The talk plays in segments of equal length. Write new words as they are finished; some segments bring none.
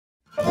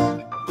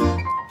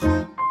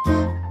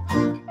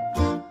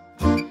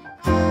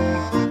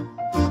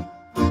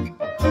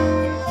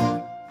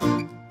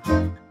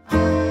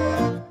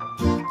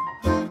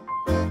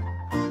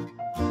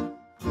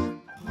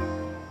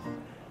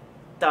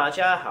大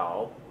家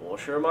好，我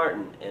是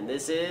Martin, and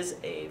this is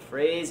a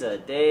phrase a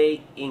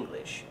day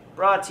English,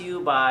 brought to you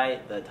by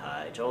the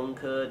Taichung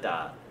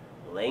Keda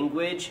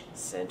Language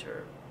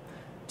Center.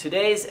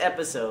 Today's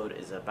episode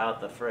is about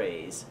the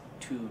phrase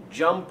to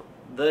jump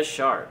the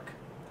shark.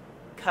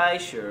 开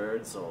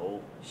始走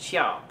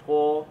下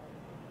坡.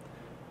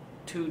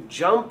 To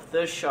jump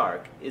the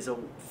shark is a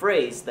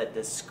phrase that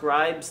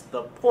describes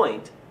the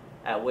point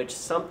at which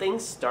something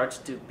starts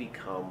to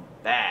become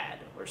bad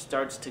or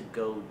starts to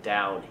go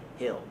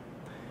downhill.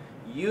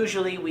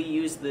 Usually we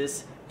use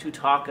this to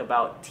talk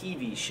about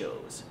TV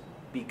shows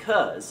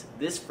because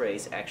this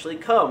phrase actually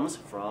comes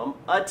from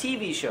a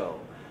TV show,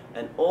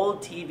 an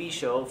old TV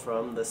show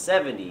from the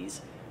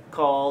 70s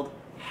called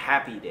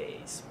Happy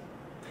Days.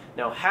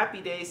 Now, Happy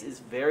Days is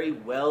very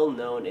well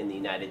known in the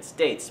United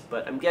States,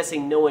 but I'm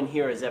guessing no one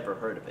here has ever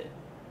heard of it.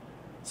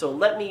 So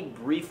let me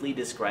briefly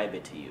describe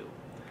it to you.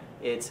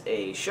 It's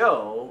a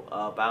show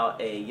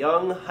about a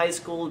young high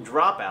school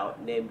dropout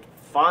named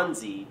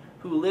Fonzie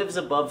who lives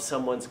above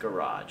someone's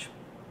garage.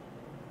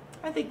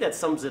 I think that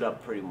sums it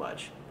up pretty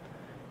much.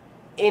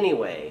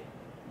 Anyway,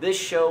 this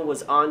show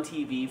was on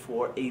TV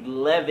for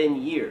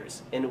 11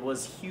 years and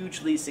was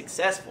hugely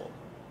successful.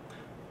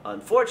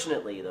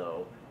 Unfortunately,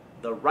 though,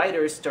 the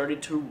writers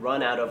started to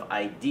run out of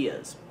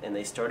ideas and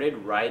they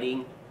started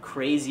writing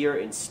crazier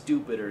and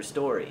stupider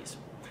stories.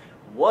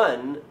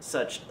 One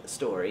such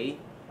story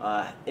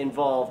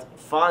involved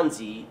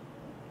Fonzie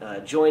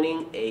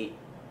joining a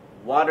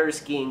water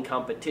skiing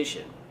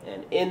competition.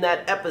 And in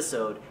that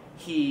episode,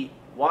 he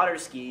water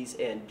skis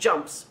and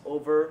jumps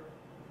over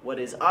what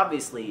is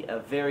obviously a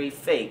very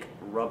fake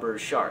rubber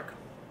shark.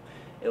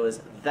 It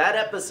was that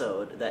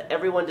episode that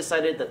everyone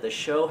decided that the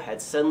show had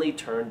suddenly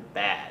turned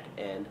bad,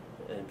 and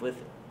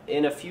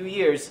within a few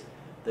years,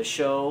 the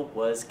show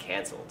was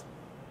canceled.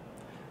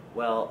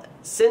 Well,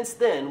 since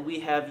then,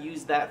 we have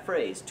used that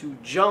phrase, to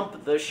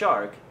jump the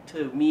shark,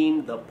 to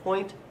mean the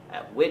point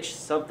at which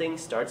something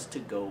starts to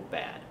go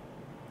bad.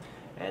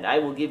 And I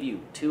will give you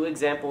 2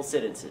 example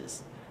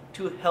sentences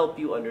to help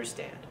you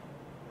understand.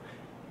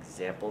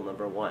 Example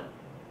number 1.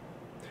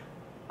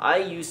 I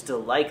used to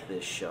like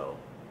this show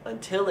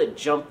until it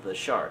jumped the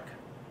shark.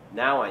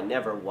 Now I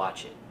never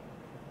watch it.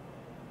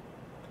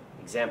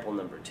 Example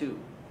number 2.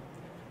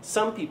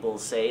 Some people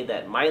say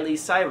that Miley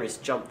Cyrus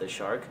jumped the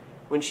shark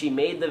when she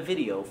made the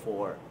video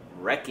for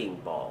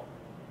Wrecking Ball.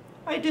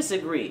 I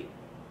disagree.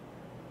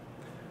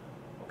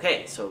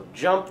 Okay, so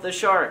jump the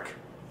shark,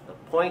 the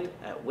point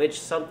at which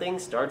something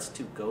starts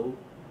to go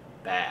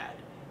bad.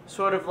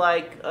 Sort of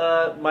like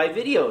my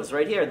videos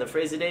right here, the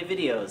Phrase a Day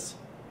videos.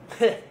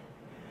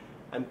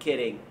 I'm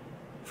kidding.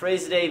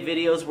 Phrase a Day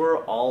videos were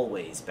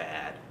always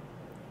bad.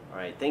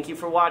 Alright, thank you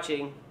for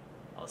watching.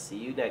 I'll see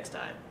you next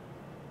time.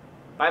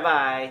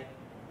 Bye-bye.